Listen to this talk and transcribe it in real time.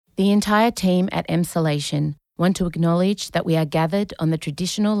The entire team at Emsolation want to acknowledge that we are gathered on the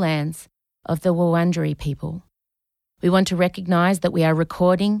traditional lands of the Wurundjeri people. We want to recognise that we are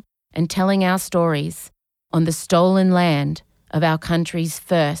recording and telling our stories on the stolen land of our country's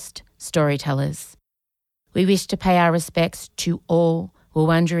first storytellers. We wish to pay our respects to all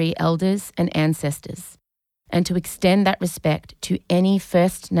Wurundjeri elders and ancestors, and to extend that respect to any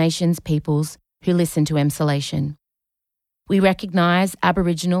First Nations peoples who listen to Emsolation. We recognise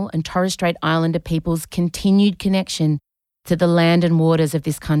Aboriginal and Torres Strait Islander peoples' continued connection to the land and waters of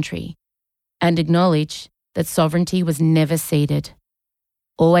this country, and acknowledge that sovereignty was never ceded.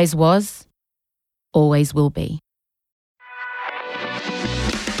 Always was, always will be.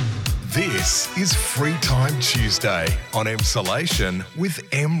 This is Free Time Tuesday on Emsolation with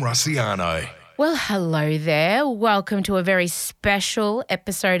M. Rusciano. Well, hello there. Welcome to a very special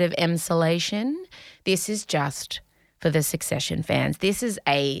episode of Emsolation. This is just for the Succession fans. This is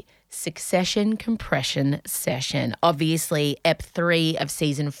a Succession compression session. Obviously, Ep 3 of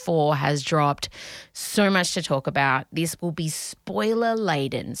Season 4 has dropped. So much to talk about. This will be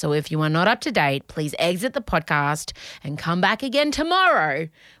spoiler-laden. So if you are not up to date, please exit the podcast and come back again tomorrow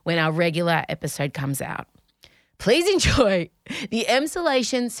when our regular episode comes out. Please enjoy the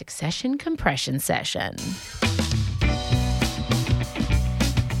Emsolation Succession compression session.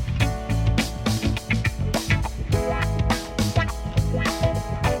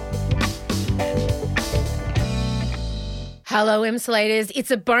 Hello, Emsolators.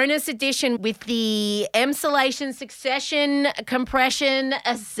 It's a bonus edition with the Emsolation Succession Compression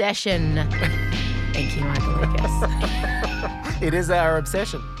Session. Thank you, Michael Lucas. It is our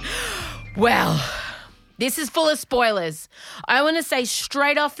obsession. Well, this is full of spoilers. I want to say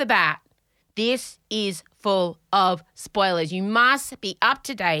straight off the bat, this is full of spoilers. You must be up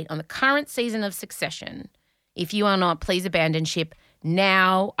to date on the current season of Succession. If you are not, please abandon ship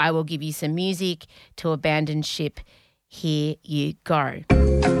now. I will give you some music to abandon ship. Here you go.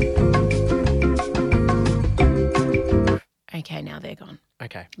 Okay, now they're gone.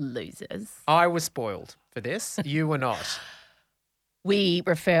 Okay. Losers. I was spoiled for this. You were not. We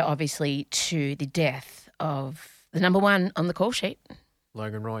refer, obviously, to the death of the number one on the call sheet.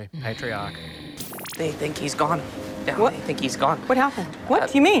 Logan Roy, patriarch. They think he's gone. Yeah, What? They think he's gone. What happened?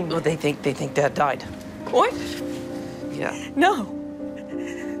 What do you mean? Well, they think Dad died. What? Yeah, No.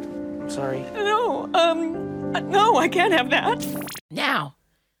 I'm sorry. No, I can't have that. Now,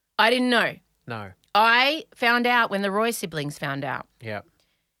 I didn't know. No. I found out when the Roy siblings found out. Yeah.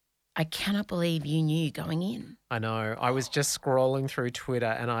 I cannot believe you knew going in. I know. I was just scrolling through Twitter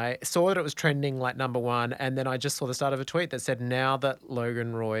and I saw that it was trending like number one, and then I just saw the start of a tweet that said, now that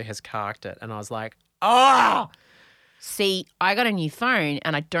Logan Roy has carked it. And I was like, ah! See, I got a new phone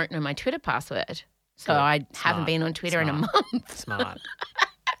and I don't know my Twitter password. So Good. I haven't Smart. been on Twitter in a Smart. month. Smart.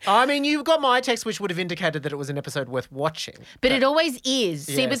 I mean, you got my text, which would have indicated that it was an episode worth watching. But it always is.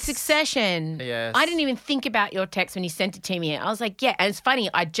 See, with Yes. Succession, Yes. I didn't even think about your text when you sent it to me. I was like, yeah. And it's funny,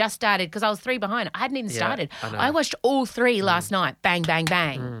 I just started because I was 3 behind. I hadn't even Yeah, started. I know. I watched all 3 last night. Bang, bang,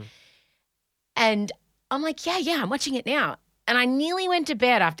 bang. And I'm like, yeah, I'm watching it now. And I nearly went to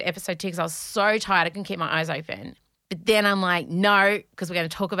bed after episode 2 because I was so tired. I couldn't keep my eyes open. But then I'm like, no, because we're going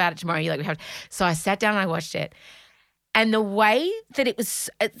to talk about it tomorrow. You're like, we have. So I sat down and I watched it. And the way that it was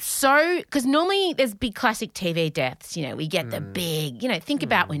so, because normally there's big classic TV deaths, you know, we get the big, you know, think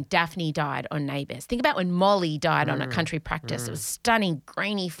about when Daphne died on Neighbours. Think about when Molly died on A Country Practice. It was stunning,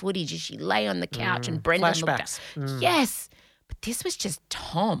 grainy footage as she lay on the couch and Brendan looked Flashbacks. up. Yes. But this was just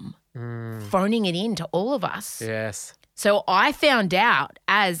Tom phoning it in to all of us. Yes. So I found out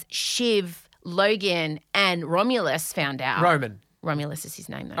as Shiv, Logan and Romulus found out. Roman. Romulus is his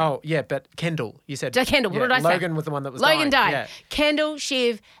name though. Oh, yeah, but Kendall, you said. Kendall, what did I say? Logan was the one that was Logan dying. died. Yeah. Kendall,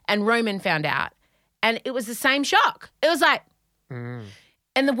 Shiv, and Roman found out. And it was the same shock. It was like,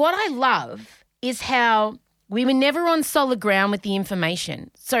 and what I love is how we were never on solid ground with the information.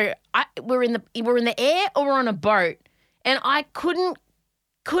 So we're in the air or we're on a boat, and I couldn't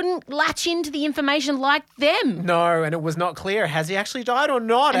latch into the information like them. No, and it was not clear. Has he actually died or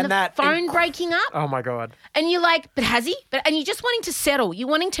not? And the that phone breaking up. Oh my God. And you're like, but has he? And you're just wanting to settle. You're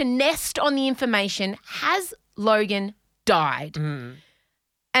wanting to nest on the information. Has Logan died?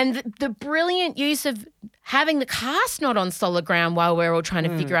 And the brilliant use of having the cast not on solid ground while we're all trying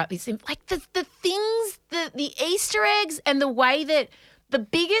to figure out these things. Like the things, the Easter eggs and the way that the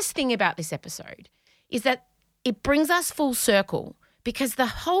biggest thing about this episode is that it brings us full circle because the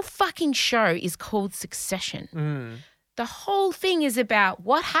whole fucking show is called Succession. The whole thing is about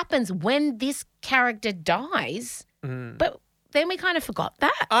what happens when this character dies, but then we kind of forgot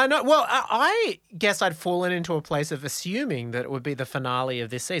that. I know. Well, I guess I'd fallen into a place of assuming that it would be the finale of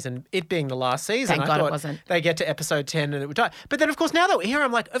this season, it being the last season. Thank I God it thought wasn't. they get to episode 10 and it would die. But then, of course, now that we're here,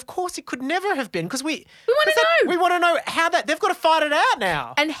 I'm like, of course it could never have been because we want to know. We want to know how they've got to fight it out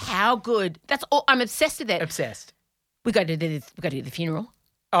now. And how good. That's all. I'm obsessed with it. Obsessed. We got to do the funeral.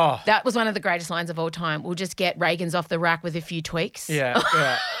 Oh, That was one of the greatest lines of all time. We'll just get Reagan's off the rack with a few tweaks. yeah.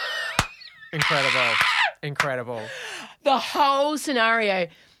 Incredible. The whole scenario.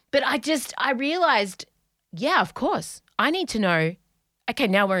 But I realized, yeah, of course, I need to know, okay,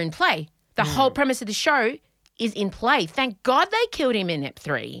 now we're in play. The whole premise of the show is in play. Thank God they killed him in Ep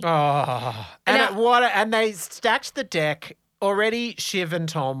 3. Oh, and they stacked the deck. Already Shiv and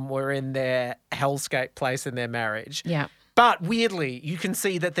Tom were in their hellscape place in their marriage. Yeah. But weirdly, you can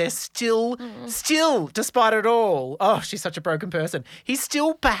see that they're still, despite it all, she's such a broken person. He's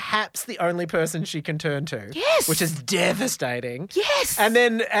still perhaps the only person she can turn to. Yes. Which is devastating. Yes. And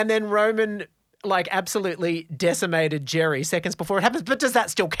then Roman absolutely decimated Jerry seconds before it happens. But does that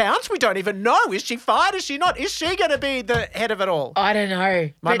still count? We don't even know. Is she fired? Is she not? Is she going to be the head of it all? I don't know.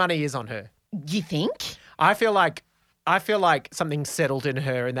 My money is on her. You think? I feel like something settled in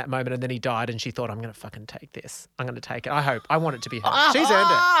her in that moment and then he died and she thought, I'm going to fucking take this. I'm going to take it. I want it to be her. She's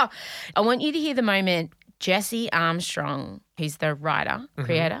earned it. I want you to hear the moment Jesse Armstrong, he's the writer,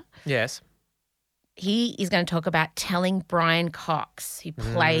 creator. Yes. He is going to talk about telling Brian Cox, who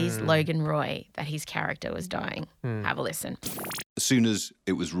plays Logan Roy, that his character was dying. Have a listen. As soon as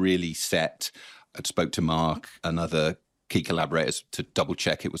it was really set, I spoke to Mark and other key collaborators to double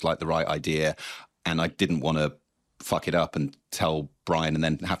check it was the right idea. And I didn't want to fuck it up and tell Brian and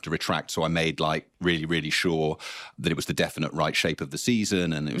then have to retract. So I made really, really sure that it was the definite right shape of the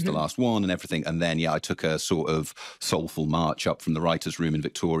season and it was the last one and everything. And then, I took a sort of soulful march up from the writer's room in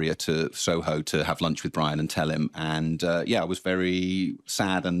Victoria to Soho to have lunch with Brian and tell him. And I was very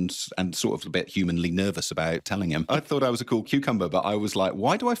sad and sort of a bit humanly nervous about telling him. I thought I was a cool cucumber, but I was like,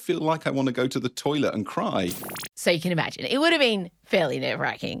 why do I feel like I want to go to the toilet and cry? So you can imagine. It would have been fairly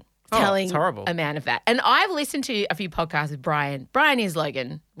nerve-wracking. Telling it's horrible. a man of that. And I've listened to a few podcasts with Brian. Brian is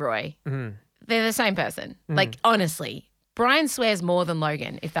Logan Roy. They're the same person. Honestly, Brian swears more than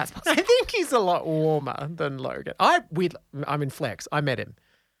Logan, if that's possible. I think he's a lot warmer than Logan. I'm in Flex. I met him.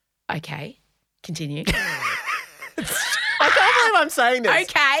 Okay, continue. I can't believe I'm saying this.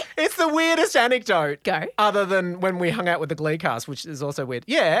 Okay. It's the weirdest anecdote. Go. Other than when we hung out with the Glee cast, which is also weird.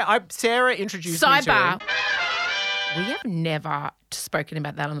 Yeah, Sarah introduced me to him. Sidebar. We have never spoken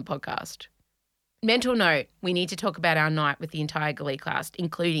about that on the podcast. Mental note, we need to talk about our night with the entire Glee cast,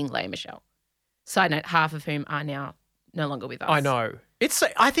 including Lea Michele. Side note, half of whom are now no longer with us. I know.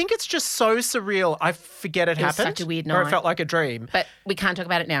 I think it's just so surreal. I forget it happened. Was such a weird Or night. it felt like a dream. But we can't talk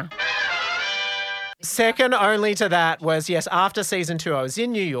about it now. Second only to that was, yes, after season 2, I was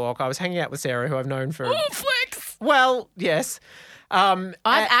in New York. I was hanging out with Sarah, who I've known for... Oh, flex! Well, yes. I've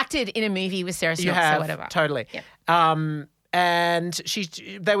acted in a movie with Sarah Snook, You have, so whatever. totally. Yeah. And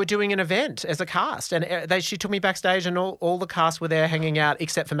they were doing an event as a cast, and she took me backstage, and all the cast were there hanging out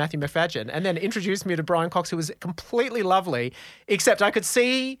except for Matthew Macfadyen, and then introduced me to Brian Cox, who was completely lovely. Except I could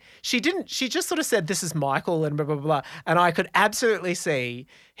see she just sort of said, "This is Michael," and blah blah blah, and I could absolutely see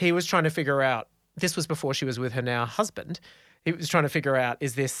he was trying to figure out. This was before she was with her now husband. He was trying to figure out,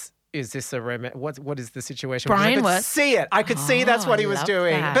 is this a what is the situation? Brian I could was. see it. I could see that's what he was love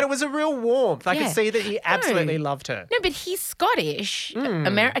doing. that. But it was a real warmth. I Yeah. could see that he absolutely loved her. No, but he's Scottish.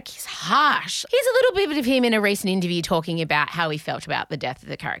 He's harsh. Here's a little bit of him in a recent interview talking about how he felt about the death of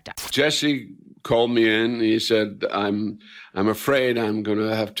the character. Jesse called me in. He said, I'm afraid I'm going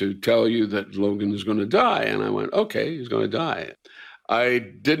to have to tell you that Logan is going to die. And I went, okay, he's going to die. I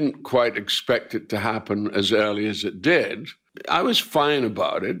didn't quite expect it to happen as early as it did. I was fine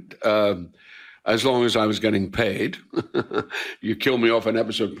about it, as long as I was getting paid. You kill me off in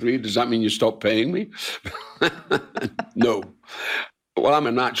episode 3, does that mean you stop paying me? No. Well, I'm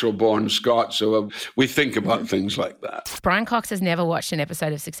a natural-born Scot, so we think about things like that. Brian Cox has never watched an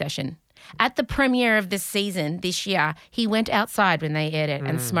episode of Succession. At the premiere of this season, this year, he went outside when they aired it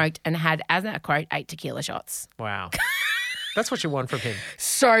and smoked and had, as a quote, 8 tequila shots. Wow. That's what you want from him.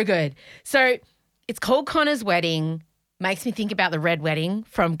 So good. So it's called Connor's Wedding. Makes me think about the Red Wedding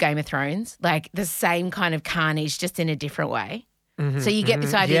from Game of Thrones, like the same kind of carnage, just in a different way. So you get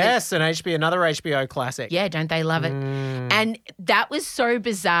this idea. Yes, another HBO classic. Yeah, don't they love it? And that was so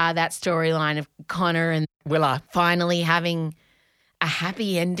bizarre, that storyline of Connor and Willa. finally having a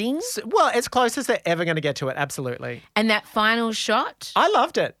happy ending. Well, it's close as they're ever going to get to it, absolutely. And that final shot. I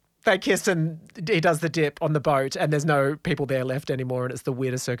loved it. They kiss and he does the dip on the boat and there's no people there left anymore and it's the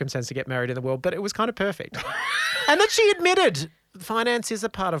weirdest circumstance to get married in the world, but it was kind of perfect. And that she admitted finance is a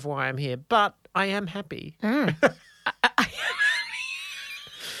part of why I'm here, but I am happy.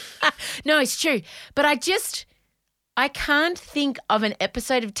 No, it's true. But I can't think of an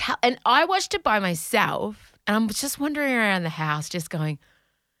episode of and I watched it by myself and I'm just wandering around the house just going,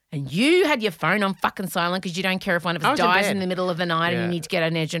 and you had your phone on fucking silent because you don't care if one of us dies in the middle of the night and you need to get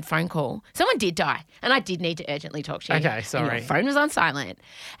an urgent phone call. Someone did die and I did need to urgently talk to you. Okay, sorry. And your phone was on silent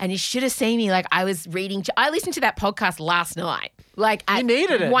and you should have seen me like I was reading. I listened to that podcast last night. Like at You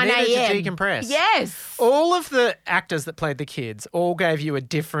needed it. 1 Needed a.m. to decompress. Yes. All of the actors that played the kids all gave you a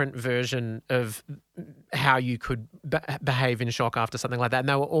different version of how you could behave in shock after something like that. And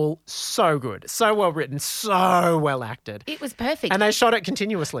they were all so good, so well written, so well acted. It was perfect. And they shot it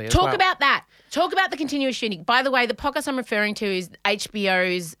continuously as Talk well. about that. Talk about the continuous shooting. By the way, the podcast I'm referring to is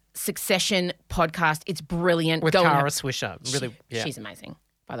HBO's Succession podcast. It's brilliant. With Go and Tara have- Swisher. Really, yeah. She's amazing.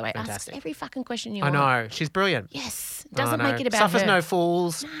 By the way, Fantastic. ask every fucking question you I want. know. She's brilliant. Yes. I Doesn't know. make it about Suffers her. no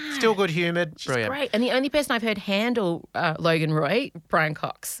fools. Still good-humoured. She's Brilliant. great. And the only person I've heard handle Logan Roy, Brian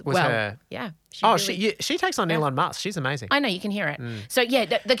Cox. Was her. Yeah. She takes on Elon Musk. She's amazing. I know, you can hear it. So,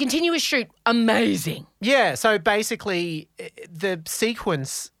 yeah, the continuous shoot, amazing. Yeah, so basically the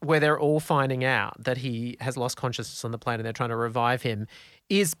sequence where they're all finding out that he has lost consciousness on the plane and they're trying to revive him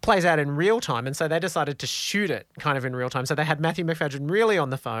plays out in real time. And so they decided to shoot it kind of in real time. So they had Matthew McFadden really on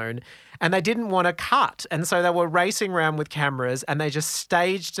the phone and they didn't want to cut. And so they were racing around with cameras and they just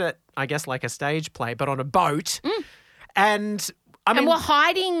staged it, I guess like a stage play, but on a boat. And I mean, and we're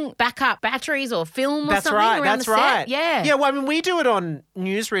hiding backup batteries or film or that's something right. around That's the right. set. Yeah. Yeah. Well, I mean, we do it on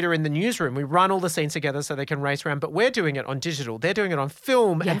Newsreader in the newsroom. We run all the scenes together so they can race around, but we're doing it on digital. They're doing it on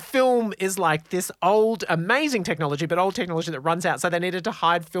film, and film is like this old, amazing technology, but old technology that runs out. So they needed to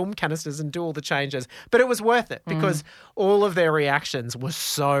hide film canisters and do all the changes. But it was worth it because all of their reactions were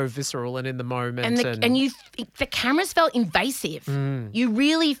so visceral and in the moment. And the cameras felt invasive. You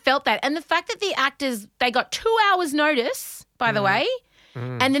really felt that. And the fact that the actors, they got 2 hours notice, by the way,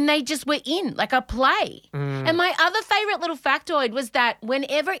 and then they just were in like a play. And my other favourite little factoid was that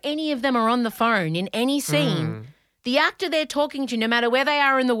whenever any of them are on the phone in any scene, the actor they're talking to, no matter where they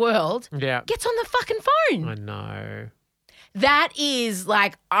are in the world, gets on the fucking phone. I know. That is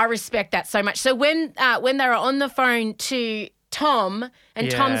like, I respect that so much. So when they were on the phone to Tom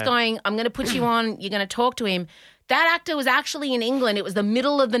and Tom's going, I'm going to put you on, you're going to talk to him. That actor was actually in England. It was the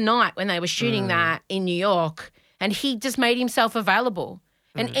middle of the night when they were shooting that in New York. And he just made himself available.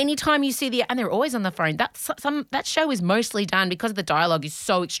 And anytime you see and they're always on the phone, that show is mostly done because the dialogue is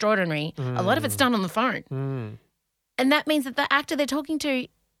so extraordinary. A lot of it's done on the phone. And that means that the actor they're talking to,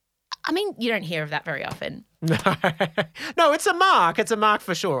 I mean, you don't hear of that very often. No, it's a mark. It's a mark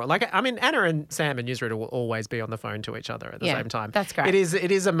for sure. Like, I mean, Anna and Sam and Newsreader will always be on the phone to each other at the same time. That's great.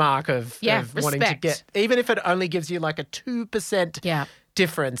 It is a mark of wanting to respect. get, even if it only gives you like a 2%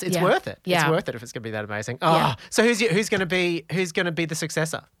 difference, it's worth it. It's worth it if it's going to be that amazing. Oh, so who's going to be the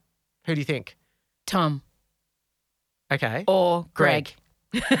successor? Who do you think? Tom. Okay. Or Greg.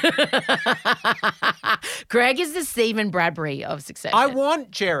 Greg is the Stephen Bradbury of Succession. I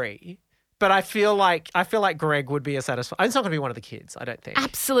want Jerry, but I feel like Greg would be a satisfying. It's not going to be one of the kids, I don't think.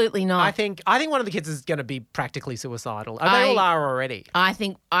 Absolutely not. I think one of the kids is going to be practically suicidal. They all are already. I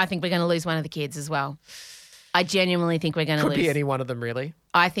think we're going to lose one of the kids as well. I genuinely think we're going to lose. Could be any one of them, really.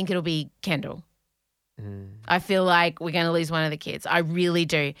 I think it'll be Kendall. I feel like we're going to lose one of the kids. I really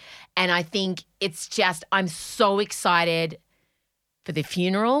do. And I think it's just, I'm so excited for the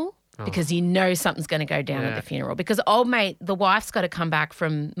funeral because you know something's going to go down at the funeral. Because old mate, the wife's got to come back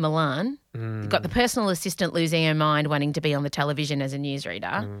from Milan. You've got the personal assistant losing her mind, wanting to be on the television as a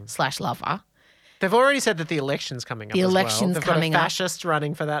newsreader / lover. They've already said that the election's coming up as well. The election's coming up. They've got a fascist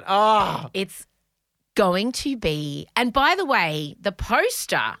running for that. Oh. It's going to be, and by the way, the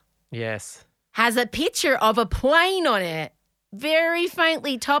poster has a picture of a plane on it, very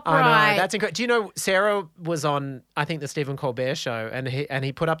faintly top right. I know, that's incredible. Do you know Sarah was on, I think, the Stephen Colbert show, and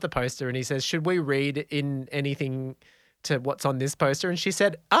he put up the poster and he says, should we read in anything to what's on this poster? And she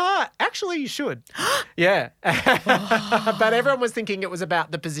said, actually you should. Yeah. But everyone was thinking it was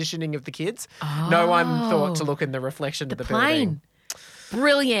about the positioning of the kids. No one thought to look in the reflection of the plane. building.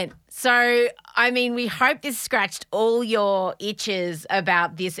 Brilliant. So, I mean, we hope this scratched all your itches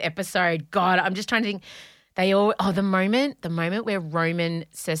about this episode. God, I'm just trying to think. The moment where Roman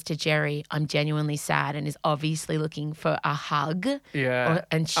says to Jerry, I'm genuinely sad, and is obviously looking for a hug. Yeah.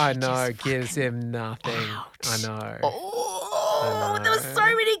 And she I know, just gives him nothing. Ouch. I know. Oh, there were so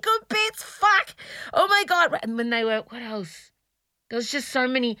many good bits. Fuck. Oh my God. And when they were, what else? There was just so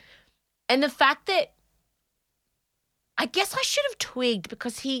many. And the fact that I guess I should have twigged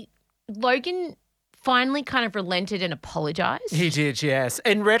because Logan finally kind of relented and apologised. He did, yes.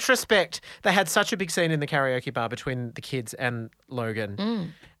 In retrospect, they had such a big scene in the karaoke bar between the kids and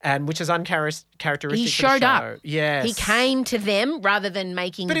Logan, and which is uncharacteristic. He showed of the show. up. Yes. He came to them rather than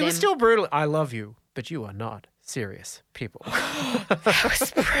making But them. he was still brutal. I love you, but you are not serious people. That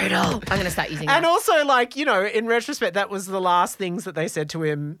was brutal. I'm going to start using And that. also, like, you know, in retrospect, that was the last things that they said to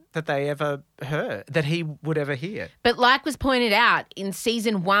him that they ever heard, that he would ever hear. But like was pointed out, in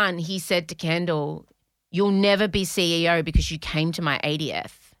season 1, he said to Kendall, "You'll never be CEO because you came to my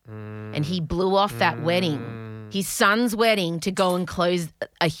 80th." And he blew off that wedding, his son's wedding, to go and close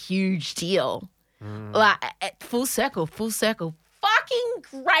a huge deal. Like, full circle.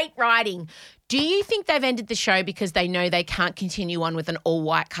 Fucking great writing. Do you think they've ended the show because they know they can't continue on with an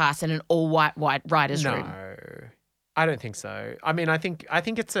all-white cast and an all-white writers' room? No, I don't think so. I mean, I think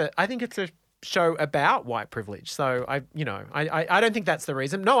it's a show about white privilege. So I don't think that's the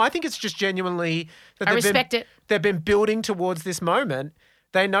reason. No, I think it's just genuinely that I respect it. They've been building towards this moment.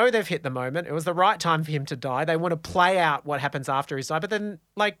 They know they've hit the moment. It was the right time for him to die. They want to play out what happens after his die, but then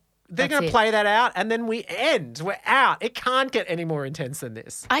they're going to play that out, and then we end. We're out. It can't get any more intense than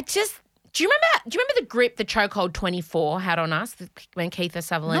this. Do you remember the grip the Chokehold 24 had on us when Keith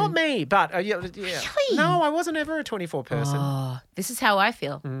Sutherland? Not me, but yeah. Really? No, I wasn't ever a 24 person. Oh, this is how I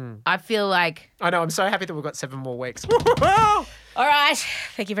feel. I feel like. I know. I'm so happy that we've got 7 more weeks. All right.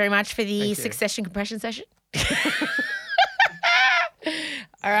 Thank you very much for the Thank you. Succession compression session.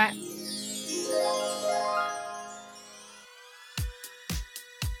 All right.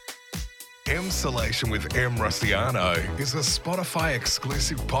 Emsolation with Em Rusciano is a Spotify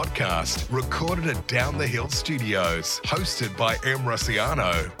exclusive podcast recorded at Down the Hill Studios, hosted by Em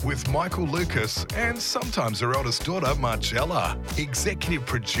Rusciano with Michael Lucas and sometimes her eldest daughter Marcella. Executive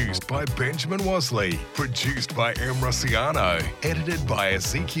produced by Benjamin Wasley, produced by Em Rusciano, edited by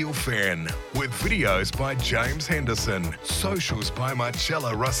Ezekiel Fenn, with videos by James Henderson, socials by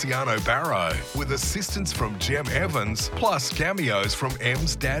Marcella Rusciano Barrow, with assistance from Jem Evans, plus cameos from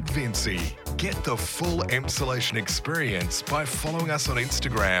Em's dad Vincey. Get the full Emsolation experience by following us on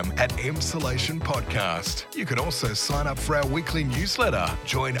Instagram at Emsolation Podcast. You can also sign up for our weekly newsletter.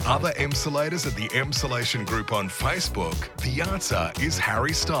 Join other Emsolators at the Emsolation group on Facebook. The answer is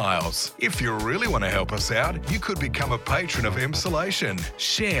Harry Styles. If you really want to help us out, you could become a patron of Emsolation.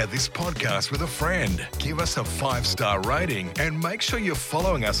 Share this podcast with a friend. Give us a 5-star rating and make sure you're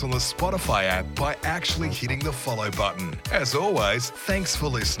following us on the Spotify app by actually hitting the follow button. As always, thanks for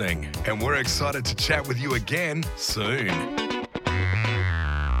listening, and we're excited to chat with you again soon.